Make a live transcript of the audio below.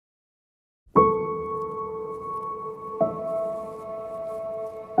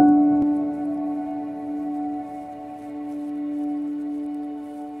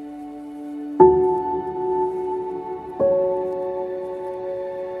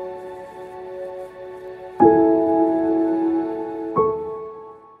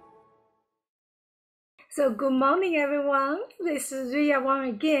So good morning, everyone. This is Riya Wang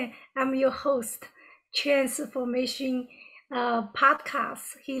again. I'm your host, Transformation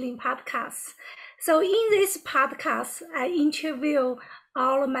Podcast, Healing Podcast. So in this podcast, I interview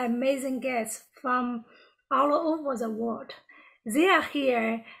all of my amazing guests from all over the world. They are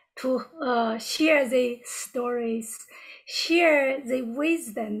here to share the stories, share the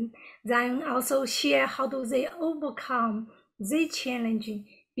wisdom, then also share how do they overcome the challenge,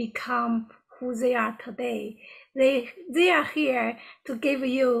 become who they are today. They are here to give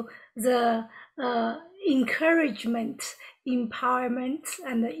you the encouragement, empowerment,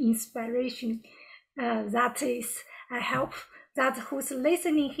 and inspiration. That is, I hope that who's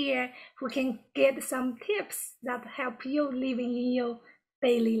listening here who can get some tips that help you living in your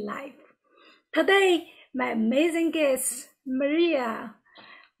daily life. Today, my amazing guest, Maria.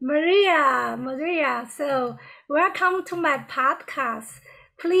 Maria. So welcome to my podcast.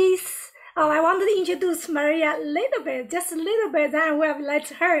 Please, I want to introduce Maria a little bit, just a little bit, then we'll let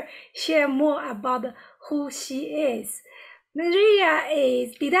her share more about who she is. Maria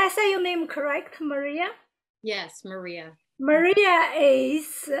is, did I say your name correct, Maria? Yes, Maria. Maria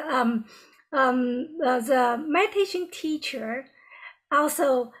is the meditation teacher.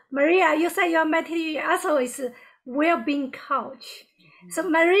 Also, Maria, you say you're meditation, also is a well-being coach. So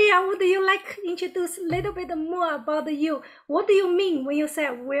Maria, would you like to introduce a little bit more about you? What do you mean when you say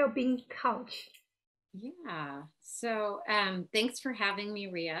well-being coach? Yeah. So thanks for having me,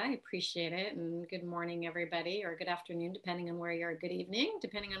 Ria. I appreciate it. And good morning, everybody, or good afternoon, depending on where you're, good evening,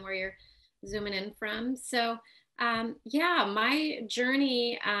 depending on where you're zooming in from. So yeah, my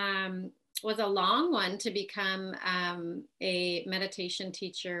journey was a long one to become a meditation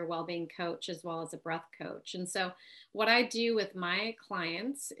teacher, well-being coach, as well as a breath coach. And so what I do with my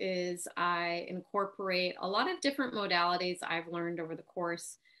clients is I incorporate a lot of different modalities I've learned over the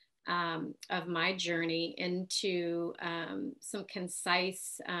course of my journey into some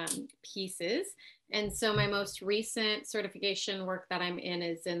concise pieces. And so my most recent certification work that I'm in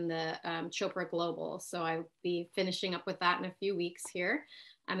is in the Chopra Global. So I'll be finishing up with that in a few weeks here.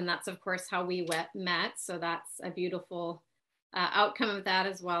 And that's, of course, how we met. So that's a beautiful outcome of that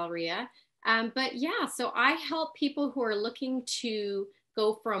as well, Ria. But yeah, so I help people who are looking to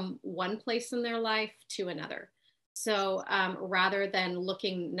go from one place in their life to another. So rather than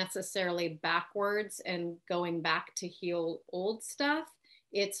looking necessarily backwards and going back to heal old stuff,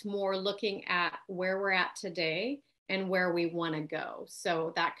 it's more looking at where we're at today and where we want to go.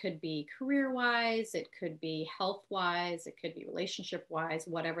 So that could be career wise, it could be health wise, it could be relationship wise,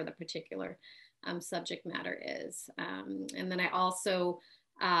 whatever the particular subject matter is. And then I also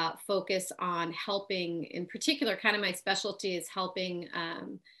focus on helping, in particular, kind of my specialty is helping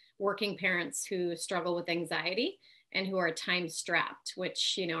working parents who struggle with anxiety and who are time strapped,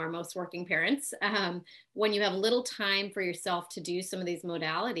 which, you know, are most working parents. When you have little time for yourself to do some of these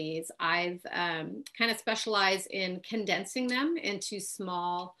modalities, I've kind of specialized in condensing them into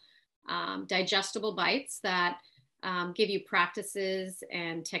small, digestible bites that give you practices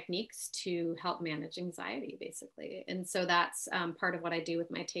and techniques to help manage anxiety, basically. And so that's part of what I do with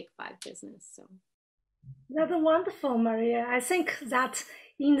my Take 5 business. So That's wonderful, Maria. I think that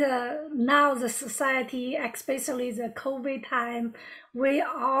in the society, especially the COVID time, we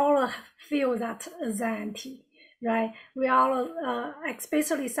all feel that anxiety, right? We all,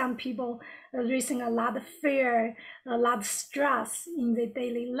 especially some people, facing a lot of fear, a lot of stress in the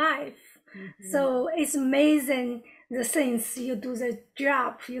daily life. So it's amazing the things you do, the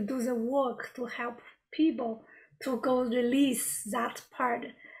job, you do the work to help people to go release that part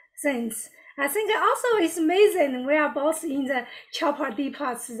things. I think also it's amazing. We are both in the Chopra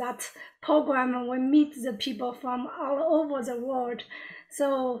Deepas, that program. We meet the people from all over the world.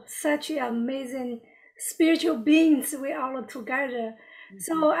 So such amazing spiritual beings we all together.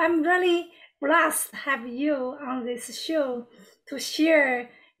 So I'm really blessed to have you on this show to share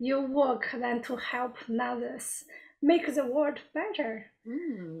your work and to help others make the world better.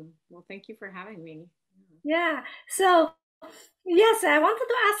 Well, thank you for having me. Yeah. So yes, I wanted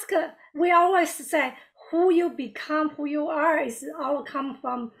to ask, we always say who you become, who you are is all come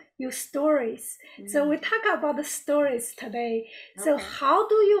from your stories. So we talk about the stories today. So Okay. how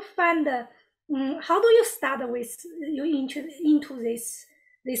do you find, how do you start with you into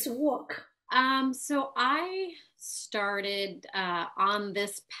this work? So I started on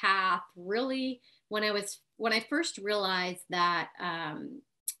this path really when I first realized that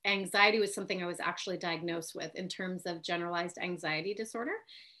anxiety was something I was actually diagnosed with in terms of generalized anxiety disorder.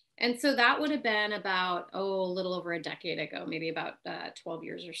 And so that would have been about, a little over a decade ago, maybe about 12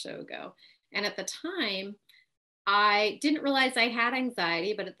 years or so ago. And at the time, I didn't realize I had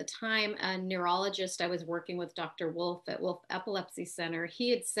anxiety, but at the time, a neurologist I was working with, Dr. Wolf at Wolf Epilepsy Center,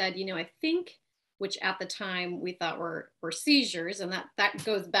 he had said, I think, which at the time we thought were seizures, and that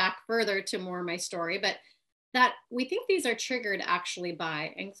goes back further to more of my story, but that we think these are triggered actually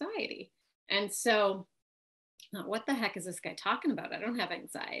by anxiety. And so, what the heck is this guy talking about? I don't have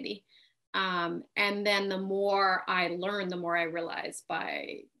anxiety. And then the more I learned, the more I realized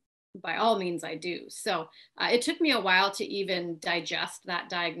by all means I do. So it took me a while to even digest that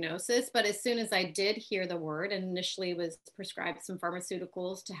diagnosis, but as soon as I did hear the word and initially was prescribed some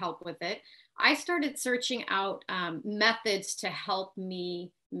pharmaceuticals to help with it, I started searching out methods to help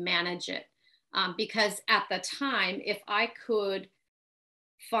me manage it. Because at the time, if I could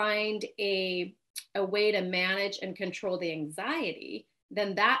find a way to manage and control the anxiety,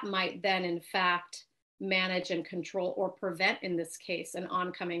 then that might then in fact manage and control or prevent, in this case, an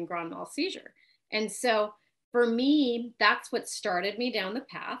oncoming grand mal seizure. And so for me, that's what started me down the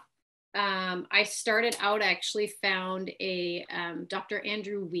path. I started out, I actually found a Dr.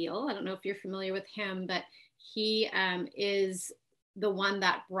 Andrew Weil. I don't know if you're familiar with him, but he is the one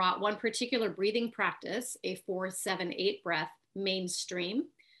that brought one particular breathing practice, a 4-7-8 breath, mainstream.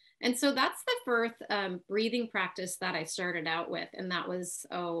 And so that's the first breathing practice that I started out with. And that was,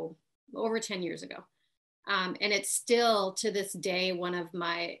 over 10 years ago. And it's still to this day one of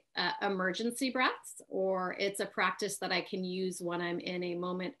my emergency breaths, or it's a practice that I can use when I'm in a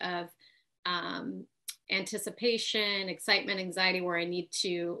moment of anticipation, excitement, anxiety, where I need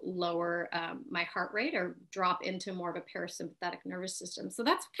to lower my heart rate or drop into more of a parasympathetic nervous system. So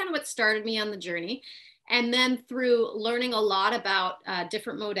that's kind of what started me on the journey. And then through learning a lot about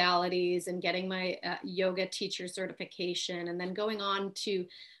different modalities and getting my yoga teacher certification, and then going on to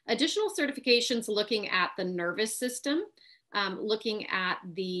additional certifications looking at the nervous system, looking at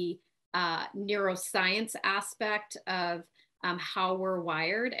the neuroscience aspect of how we're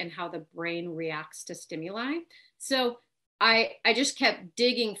wired and how the brain reacts to stimuli. So I just kept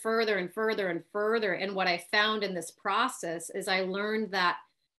digging further and further and further. And what I found in this process is I learned that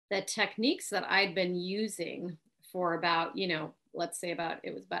the techniques that I'd been using for about, let's say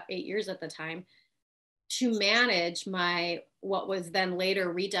it was about 8 years at the time, to manage my, what was then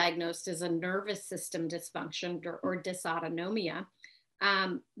later re-diagnosed as a nervous system dysfunction or dysautonomia,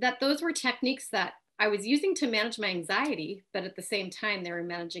 that those were techniques that I was using to manage my anxiety, but at the same time, they were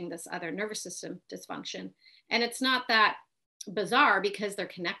managing this other nervous system dysfunction. And it's not that bizarre because they're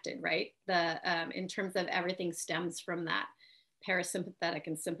connected, right? In terms of everything stems from that parasympathetic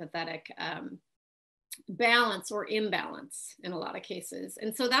and sympathetic balance or imbalance in a lot of cases.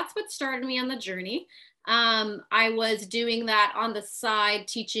 And so that's what started me on the journey. I was doing that on the side,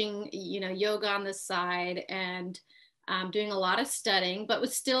 teaching, yoga on the side, and doing a lot of studying, but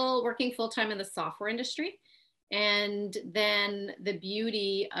was still working full-time in the software industry. And then the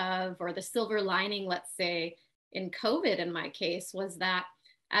beauty of, or the silver lining, let's say, in COVID in my case, was that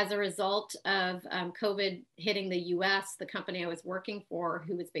as a result of COVID hitting the US, the company I was working for,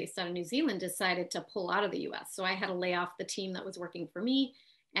 who was based out of New Zealand, decided to pull out of the US. So I had to lay off the team that was working for me,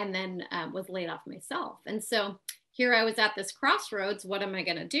 and then was laid off myself. And so here I was at this crossroads. What am I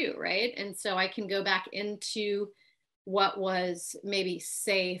going to do? Right. And so I can go back into what was maybe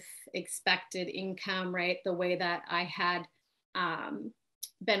safe, expected income, right? The way that I had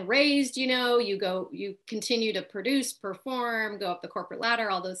been raised, you continue to produce, perform, go up the corporate ladder,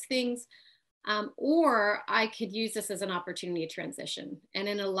 all those things. Or I could use this as an opportunity to transition. And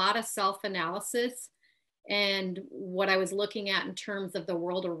in a lot of self-analysis and what I was looking at in terms of the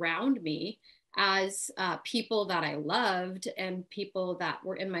world around me, as people that I loved and people that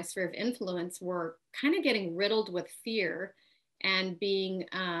were in my sphere of influence were kind of getting riddled with fear and being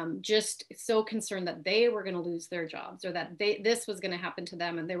just so concerned that they were going to lose their jobs, or that this was going to happen to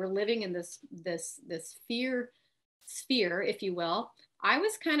them, and they were living in this fear sphere, if you will. I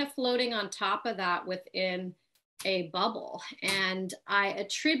was kind of floating on top of that within a bubble, and I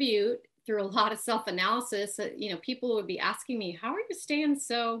attribute, through a lot of self-analysis, people would be asking me, how are you staying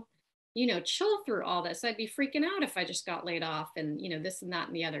so chill through all this? I'd be freaking out if I just got laid off, and this and that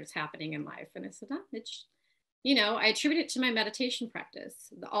and the others happening in life. And I said, it's I attribute it to my meditation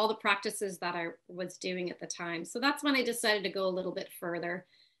practice, all the practices that I was doing at the time. So that's when I decided to go a little bit further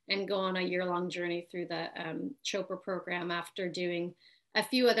and go on a year-long journey through the Chopra program, after doing a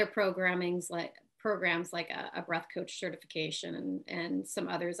few other programs like a breath coach certification, and some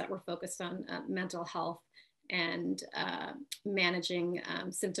others that were focused on mental health and managing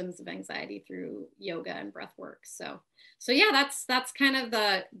symptoms of anxiety through yoga and breath work. So yeah, that's kind of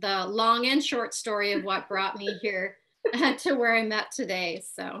the long and short story of what brought me here to where I'm at today.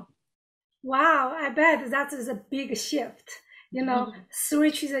 So Wow, I bet that is a big shift.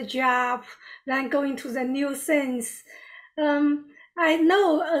 Switch the job, then going to the new things. I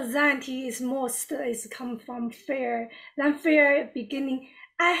know anxiety is most is come from fear. Then fear beginning.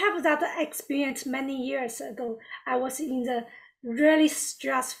 I have that experience many years ago. I was in the really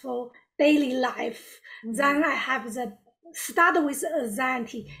stressful daily life. Then I have the start with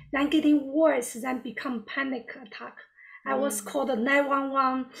anxiety, then getting worse, then become panic attack. I was called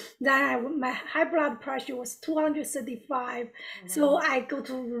 911. Then my high blood pressure was 235. So I go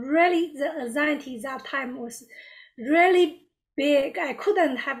to really, the anxiety that time was really big. I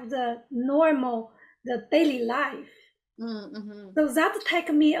couldn't have the normal, the daily life. So that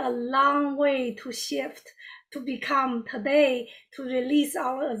take me a long way to shift, to become today, to release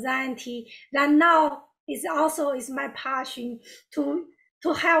our anxiety. Then now is also is my passion to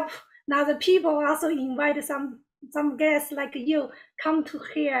help other people. Also invite some guests like you come to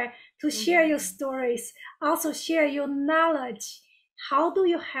here to share your stories, also share your knowledge. How do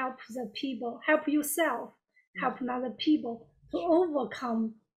you help the people, help yourself, help other people to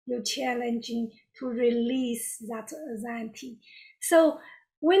overcome your challenging, to release that anxiety? So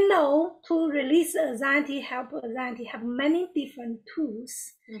we know to release anxiety, help anxiety, have many different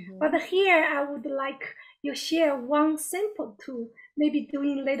tools. But here I would like you share one simple tool, maybe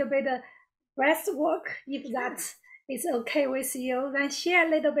doing a little bit of breath work, if that is okay with you. Then share a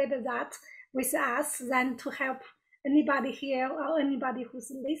little bit of that with us, then to help anybody here or anybody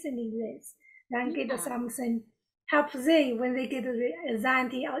who's listening this, then get something, help them when they get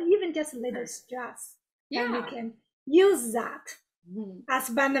anxiety or even just a little stress. Then we can use that as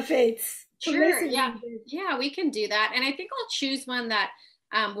benefits. Sure. Yeah, we can do that. And I think I'll choose one that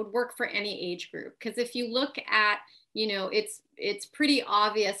would work for any age group. Because if you look at, it's pretty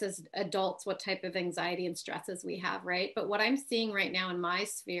obvious as adults what type of anxiety and stresses we have, right? But what I'm seeing right now in my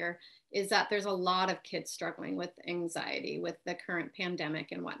sphere is that there's a lot of kids struggling with anxiety with the current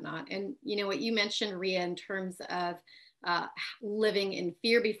pandemic and whatnot. And what you mentioned, Riya, in terms of living in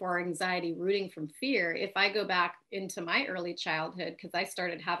fear before anxiety, rooting from fear. If I go back into my early childhood, because I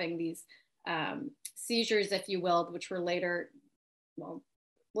started having these seizures, if you will, which were later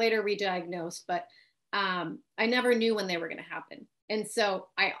re-diagnosed, but I never knew when they were going to happen. And so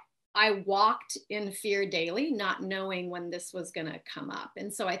I walked in fear daily, not knowing when this was going to come up.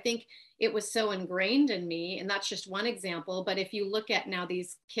 And so I think it was so ingrained in me. And that's just one example. But if you look at now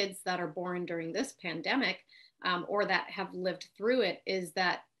these kids that are born during this pandemic, or that have lived through it, is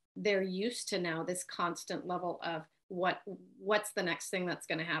that they're used to now this constant level of what's the next thing that's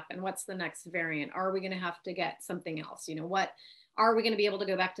going to happen? What's the next variant? Are we going to have to get something else? What are we going to be able to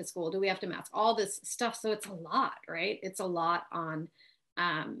go back to school? Do we have to mask? All this stuff. So it's a lot, right? It's a lot on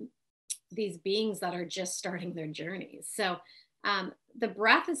these beings that are just starting their journeys. So the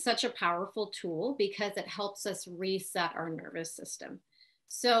breath is such a powerful tool because it helps us reset our nervous system.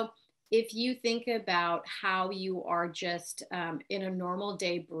 So if you think about how you are just in a normal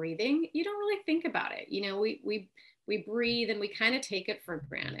day breathing, you don't really think about it. We breathe and we kind of take it for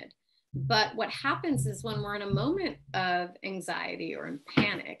granted. But what happens is when we're in a moment of anxiety or in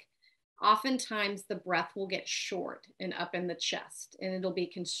panic, oftentimes the breath will get short and up in the chest and it'll be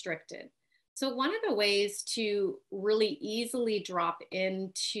constricted. So one of the ways to really easily drop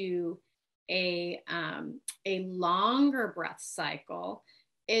into a longer breath cycle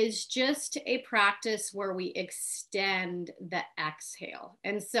is just a practice where we extend the exhale.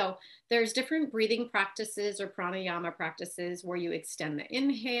 And so there's different breathing practices or pranayama practices where you extend the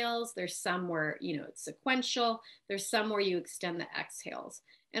inhales. There's some where, it's sequential. There's some where you extend the exhales.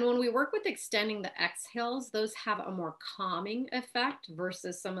 And when we work with extending the exhales, those have a more calming effect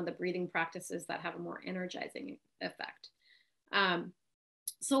versus some of the breathing practices that have a more energizing effect.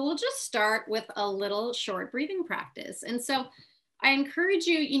 So we'll just start with a little short breathing practice. And so I encourage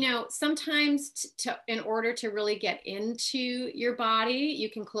you, sometimes in order to really get into your body, you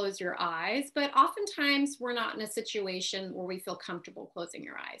can close your eyes, but oftentimes we're not in a situation where we feel comfortable closing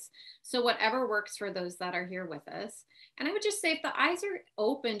your eyes. So whatever works for those that are here with us. And I would just say if the eyes are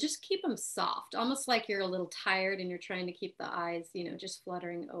open, just keep them soft, almost like you're a little tired and you're trying to keep the eyes, just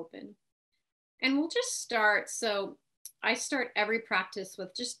fluttering open. And we'll just start. So I start every practice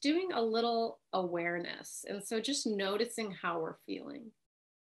with just doing a little awareness. And so just noticing how we're feeling.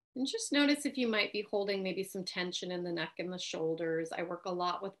 And just notice if you might be holding maybe some tension in the neck and the shoulders. I work a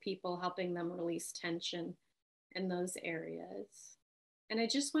lot with people helping them release tension in those areas. And I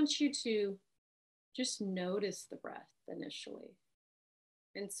just want you to just notice the breath initially.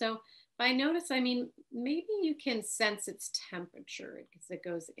 And so by notice, I mean, maybe you can sense its temperature because it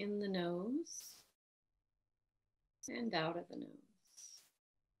goes in the nose and out of the nose.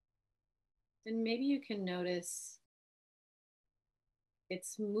 And maybe you can notice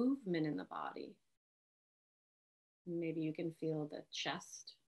its movement in the body. Maybe you can feel the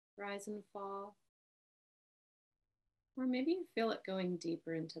chest rise and fall, or maybe you feel it going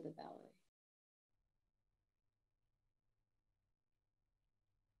deeper into the belly.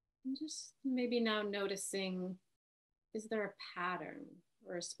 And just maybe now noticing, is there a pattern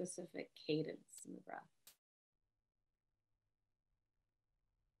or a specific cadence in the breath?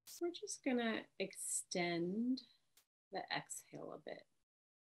 So we're just going to extend the exhale a bit.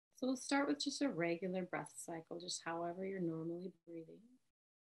 So we'll start with just a regular breath cycle, just however you're normally breathing.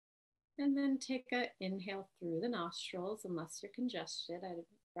 And then take an inhale through the nostrils. Unless you're congested, I'd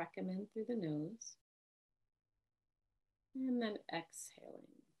recommend through the nose. And then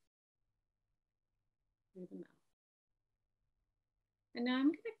exhaling through the mouth. And now I'm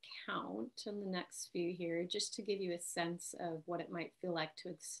going to count on the next few here just to give you a sense of what it might feel like to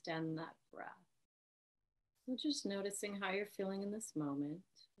extend that breath. So just noticing how you're feeling in this moment.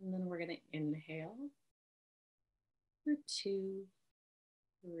 And then we're going to inhale for 2,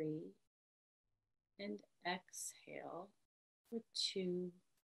 3, and exhale for 2,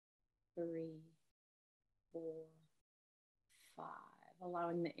 3, 4, 5.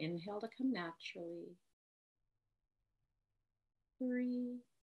 Allowing the inhale to come naturally. 3,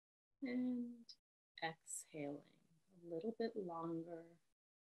 and exhaling a little bit longer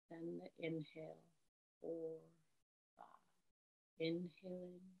than the inhale. 4, 5.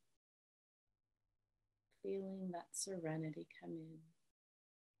 Inhaling, feeling that serenity come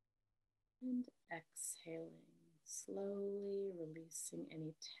in, and exhaling, slowly releasing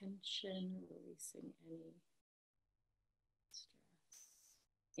any tension, releasing any stress.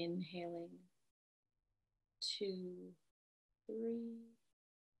 Inhaling, 2, 3,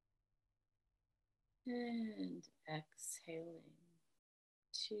 and exhaling,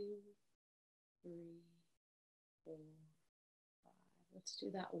 2, 3, 4, 5. Let's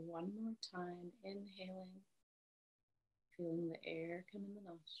do that one more time. Inhaling, feeling the air come in the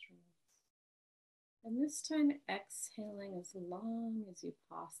nostrils. And this time exhaling as long as you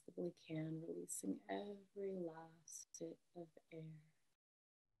possibly can, releasing every last bit of air.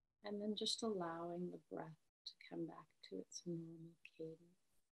 And then just allowing the breath to come back to its normal cadence.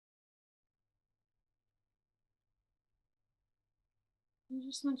 I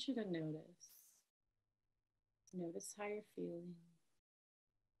just want you to notice. Notice how you're feeling.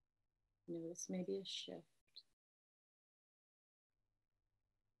 Notice maybe a shift.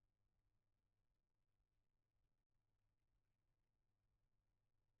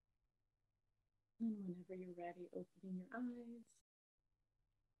 And whenever you're ready, opening your eyes.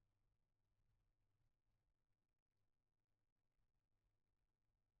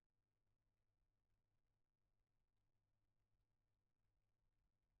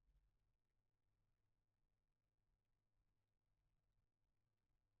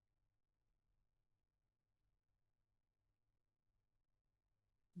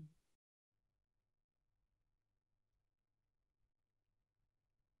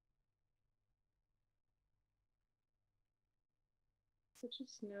 So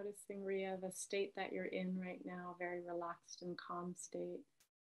just noticing, Riya, the state that you're in right now, very relaxed and calm state.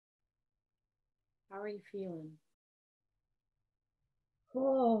 How are you feeling?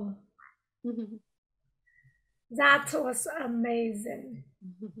 Oh, that was amazing.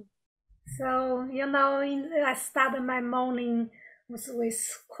 So, I started my morning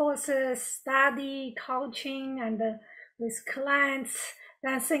with courses, study, coaching, and with clients.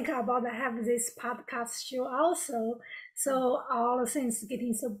 Then think about have this podcast show also. So all the things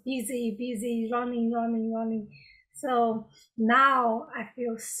getting so busy, running. So now I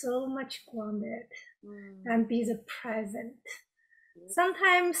feel so much grounded and be the present.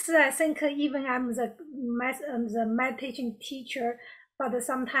 Sometimes I think even I'm the meditation teacher, but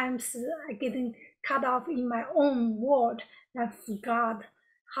sometimes I getting cut off in my own world and forgot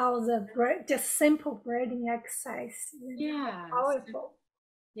how just simple breathing exercise is powerful.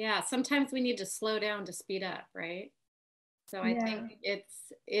 Yeah, sometimes we need to slow down to speed up, right? So I think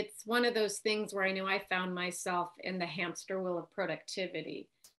it's one of those things where I know I found myself in the hamster wheel of productivity,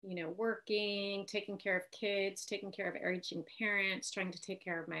 working, taking care of kids, taking care of aging parents, trying to take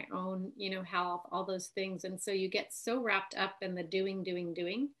care of my own, health, all those things. And so you get so wrapped up in the doing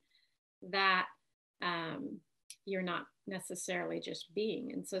that you're not necessarily just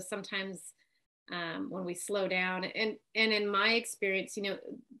being. And so sometimes when we slow down, and in my experience,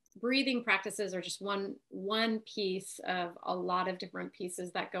 breathing practices are just one piece of a lot of different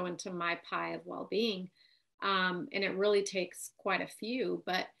pieces that go into my pie of well-being. And it really takes quite a few,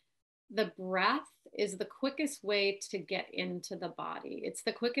 but the breath is the quickest way to get into the body. It's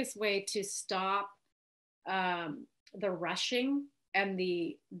the quickest way to stop the rushing and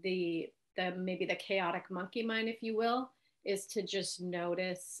the maybe the chaotic monkey mind, if you will, is to just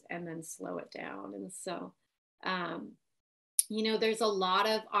notice and then slow it down. And so, there's a lot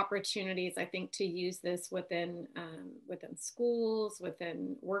of opportunities, I think, to use this within schools,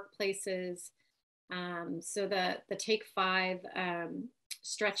 within workplaces. So the Take 5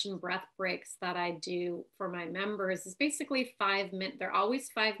 stretch and breath breaks that I do for my members is basically 5 minutes. They're always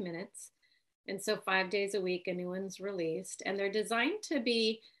 5 minutes. And so 5 days a week, a new one's released. And they're designed to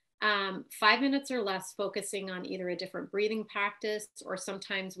be 5 minutes or less, focusing on either a different breathing practice, or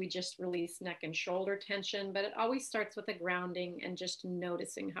sometimes we just release neck and shoulder tension. But it always starts with a grounding and just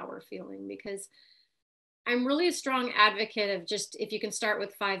noticing how we're feeling, because I'm really a strong advocate of just, if you can start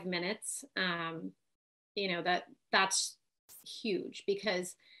with 5 minutes, that's huge,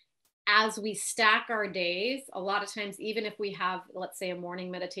 because as we stack our days, a lot of times, even if we have, let's say, a morning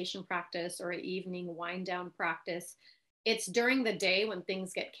meditation practice or an evening wind down practice, it's during the day when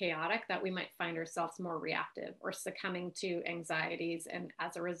things get chaotic that we might find ourselves more reactive or succumbing to anxieties, and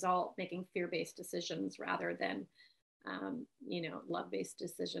as a result, making fear-based decisions rather than, love-based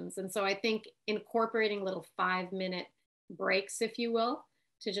decisions. And so I think incorporating little 5-minute breaks, if you will,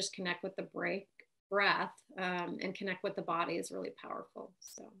 to just connect with the breath and connect with the body is really powerful.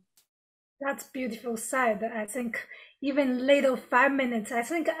 So that's beautiful said. I think even little 5 minutes, I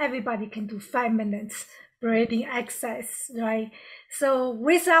think everybody can do 5 minutes breathing exercise, right? So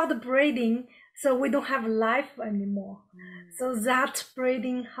without the breathing, so we don't have life anymore. So that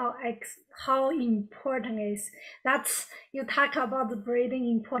breathing, how important is that's, you talk about the breathing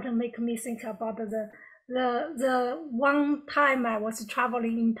important, make me think about the one time I was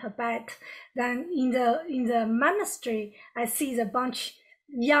traveling in Tibet. Then in the monastery, I see the bunch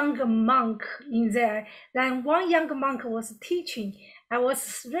young monk in there. Then one young monk was teaching. I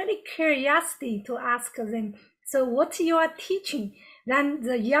was really curiosity to ask them, so what you are teaching? Then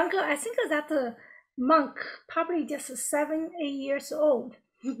the younger, I think that the monk probably just 7-8 years old.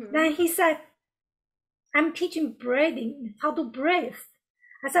 Mm-hmm. Then he said, I'm teaching breathing, how to breathe.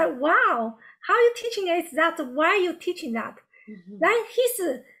 I said, wow, how are you teaching is that? Why are you teaching that? Mm-hmm.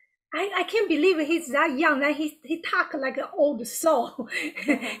 Then I can't believe he's that young. Then he talked like an old soul.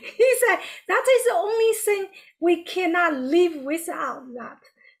 Mm-hmm. He said, that is the only thing we cannot live without that.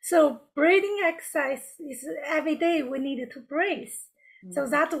 So breathing exercise is every day we need to breathe. Mm-hmm. So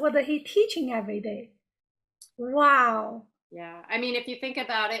that's what he's teaching every day. Wow. Yeah. I mean, if you think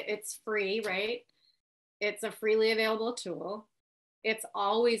about it, it's free, right? It's a freely available tool. It's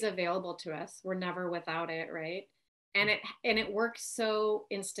always available to us. We're never without it, right? And it works so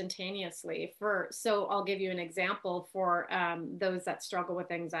instantaneously. So I'll give you an example for those that struggle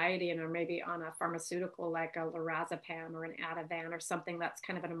with anxiety and are maybe on a pharmaceutical like a lorazepam or an Ativan or something that's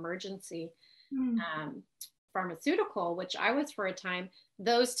kind of an emergency pharmaceutical, which I was for a time.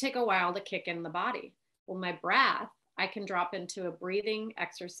 Those take a while to kick in the body. Well, my breath, I can drop into a breathing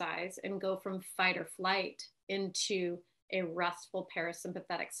exercise and go from fight or flight into a restful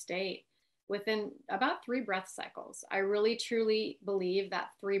parasympathetic state within about 3 breath cycles. I really truly believe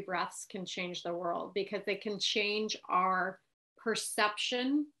that 3 breaths can change the world, because they can change our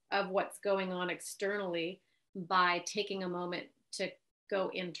perception of what's going on externally by taking a moment to go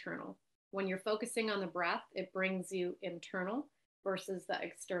internal. When you're focusing on the breath, it brings you internal versus the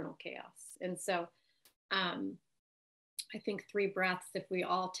external chaos. And so I think 3 breaths, if we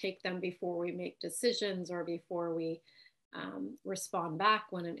all take them before we make decisions or before we respond back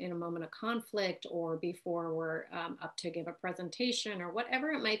when in a moment of conflict, or before we're up to give a presentation, or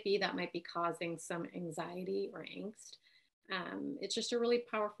whatever it might be that might be causing some anxiety or angst. It's just a really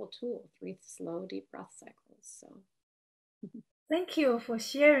powerful tool, 3 slow, deep breath cycles. So thank you for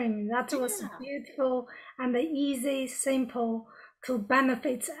sharing. That was beautiful and easy, simple to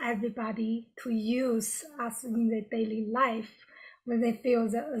benefit everybody to use as in their daily life when they feel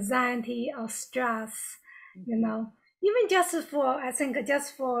the anxiety or stress, even just for, I think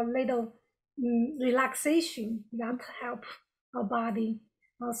just for a little relaxation, that help our body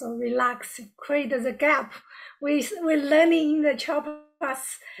also relax, create the gap. We're learning in the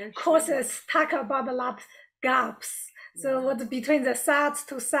Chopras courses, talk about a lot gaps. So what between the thoughts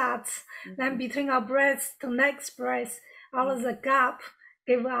to thoughts, then between our breaths to next breath, all of the gap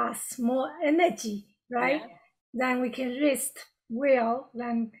give us more energy, right? Then we can rest well,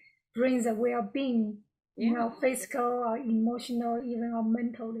 then bring the well-being, physical or emotional, even or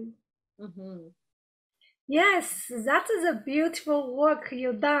mentally. Yes, that is a beautiful work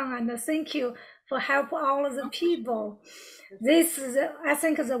you've done, and thank you to help all of the people. This is, I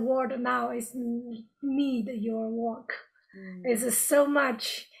think the world now is need your work. It's so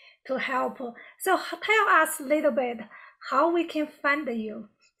much to help. So tell us a little bit how we can find you.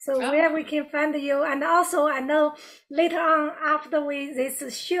 So where we can find you, and also I know later on after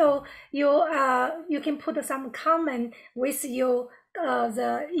this show, you can put some comment with you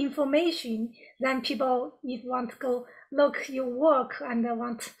the information. Then people, if want to go look your work and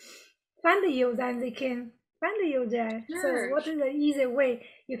want to find you, then they can find you there. Sure. So what is the easy way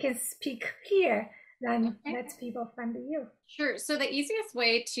you can speak here? Then let people find you. Sure. So the easiest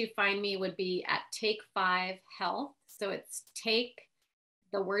way to find me would be at Take 5 Health. So it's take,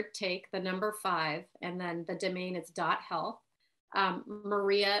 the word take, the number 5, and then the domain is .health.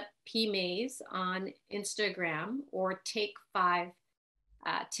 Maria P. Mays on Instagram, or Take 5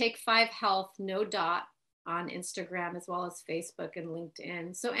 Health, no dot, on Instagram, as well as Facebook and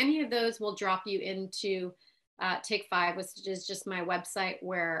LinkedIn. So any of those will drop you into Take 5, which is just my website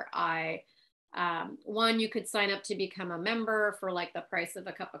where I, one, you could sign up to become a member for like the price of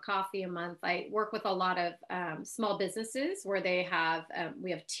a cup of coffee a month. I work with a lot of small businesses where they have,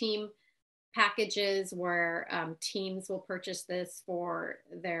 we have team packages where teams will purchase this for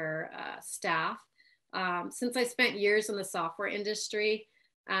their staff. Since I spent years in the software industry,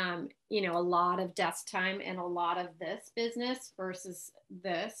 you know, a lot of desk time and a lot of this business versus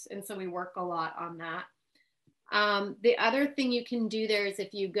this. And so we work a lot on that. The other thing you can do there is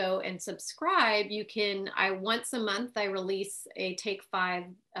if you go and subscribe, you can, once a month, I release a Take 5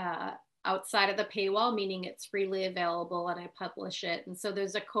 outside of the paywall, meaning it's freely available, and I publish it. And so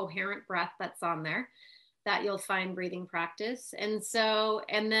there's a coherent breath that's on there that you'll find breathing practice. And so,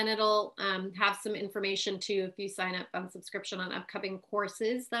 and then it'll have some information too, if you sign up on subscription, on upcoming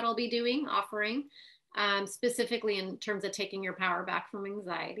courses that I'll be offering, specifically in terms of taking your power back from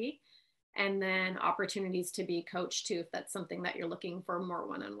anxiety. And then opportunities to be coached too, if that's something that you're looking for, more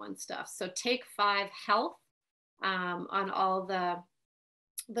one-on-one stuff. So Take 5 Health on all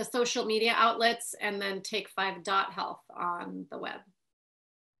the social media outlets, and then Take 5 Health on the web.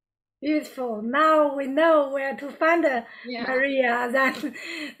 Beautiful. Now we know where to find Maria. Then,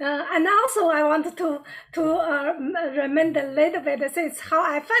 and also I wanted to remind a little bit. This is how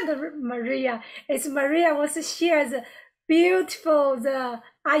I found Maria. Is Maria was shares beautiful the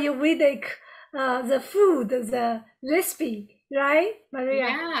Ayurvedic the food, the recipe, right, Maria?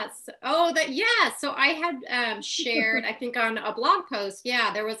 Yes. Oh, yeah. So I had shared, I think on a blog post,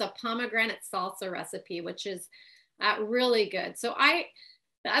 yeah, there was a pomegranate salsa recipe, which is really good. So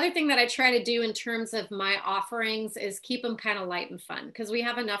the other thing that I try to do in terms of my offerings is keep them kind of light and fun, because we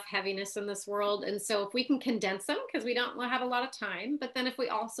have enough heaviness in this world. And so if we can condense them, because we don't have a lot of time, but then if we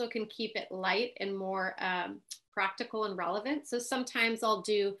also can keep it light and more practical and relevant. So sometimes I'll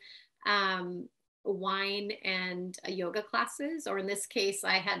do wine and yoga classes, or in this case,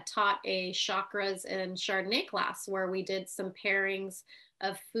 I had taught a chakras and Chardonnay class where we did some pairings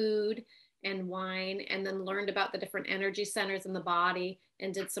of food and wine, and then learned about the different energy centers in the body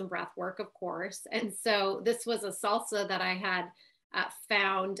and did some breath work, of course. And so this was a salsa that I had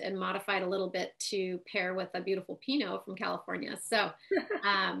found and modified a little bit to pair with a beautiful Pinot from California. So,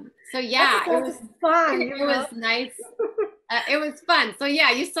 so yeah, it was fun. It was nice. It was fun. So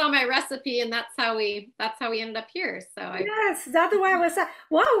yeah, you saw my recipe, and that's how we ended up here. So yes, that's why I was like,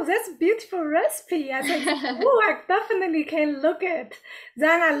 wow, that's a beautiful recipe. I said, oh, I definitely can look it.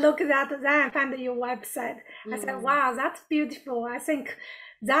 Then I looked at that, then I found your website. I said, wow, that's beautiful. I think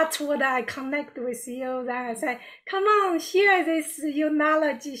that's what I connect with you. Then I say, come on, share this your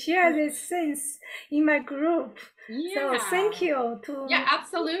knowledge, share these things in my group. Yeah. So thank you. Yeah,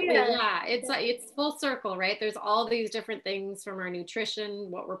 absolutely. Yeah, it's full circle, right? There's all these different things, from our nutrition,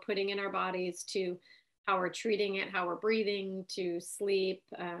 what we're putting in our bodies, to how we're treating it, how we're breathing, to sleep,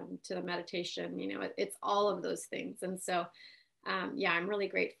 to the meditation. You know, it's all of those things. And so, yeah, I'm really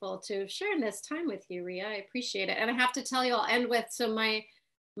grateful to share this time with you, Riya. I appreciate it. And I have to tell you, I'll end with, so my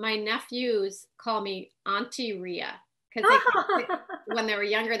nephews call me Auntie Riya, because when they were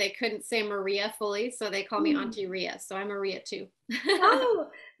younger, they couldn't say Maria fully, so they call me Auntie Riya. So I'm Maria too. Oh,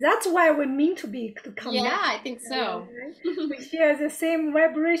 that's why we mean to be to connect. Yeah, I think so. We share the same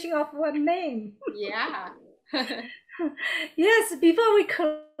vibration of one name. Yeah. Yes. Before we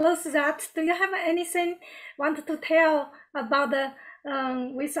close that, do you have anything wanted to tell about the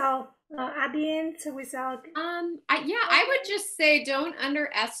with our audience, with our? I would just say, don't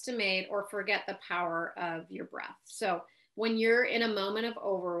underestimate or forget the power of your breath. So when you're in a moment of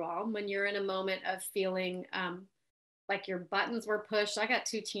overwhelm, when you're in a moment of feeling like your buttons were pushed, I got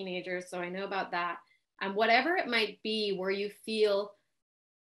 2 teenagers, so I know about that. Whatever it might be, where you feel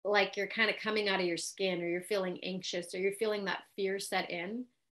like you're kind of coming out of your skin, or you're feeling anxious, or you're feeling that fear set in,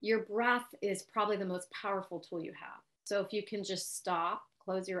 your breath is probably the most powerful tool you have. So if you can just stop,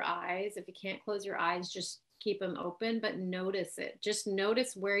 close your eyes. If you can't close your eyes, just keep them open, but notice it. Just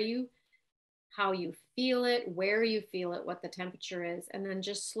notice how you feel it, where you feel it, what the temperature is, and then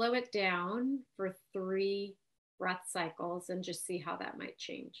just slow it down for 3 breath cycles and just see how that might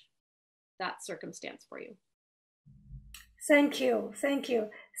change that circumstance for you. Thank you. Thank you.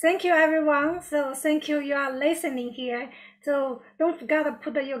 Thank you, everyone. So thank you. You are listening here. So don't forget to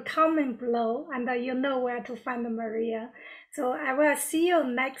put your comment below, and you know where to find Maria. So I will see you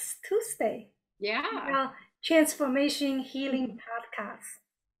next Tuesday. Yeah. Transformation Healing Podcast.